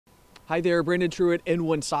Hi there, Brandon Truitt in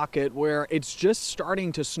Woonsocket, where it's just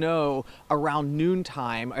starting to snow around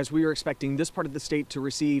noontime as we are expecting this part of the state to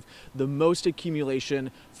receive the most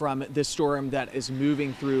accumulation from this storm that is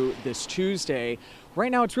moving through this Tuesday.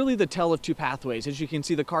 Right now, it's really the tale of two pathways. As you can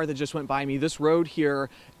see, the car that just went by me, this road here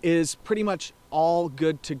is pretty much all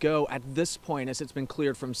good to go at this point as it's been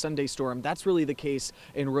cleared from Sunday storm. That's really the case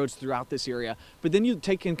in roads throughout this area. But then you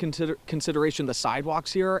take in consideration the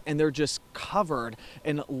sidewalks here, and they're just covered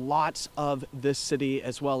in lots of this city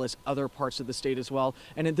as well as other parts of the state as well.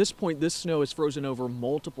 And at this point, this snow is frozen over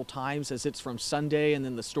multiple times as it's from Sunday and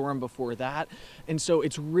then the storm before that. And so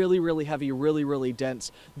it's really heavy, really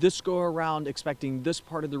dense. This go around expecting this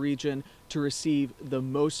part of the region to receive the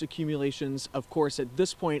most accumulations. Of course, at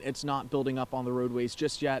this point, it's not building up on the roadways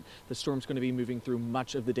just yet. The storm's going to be moving through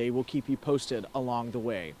much of the day. We'll keep you posted along the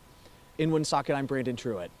way. In Woonsocket, I'm Brandon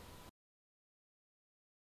Truitt.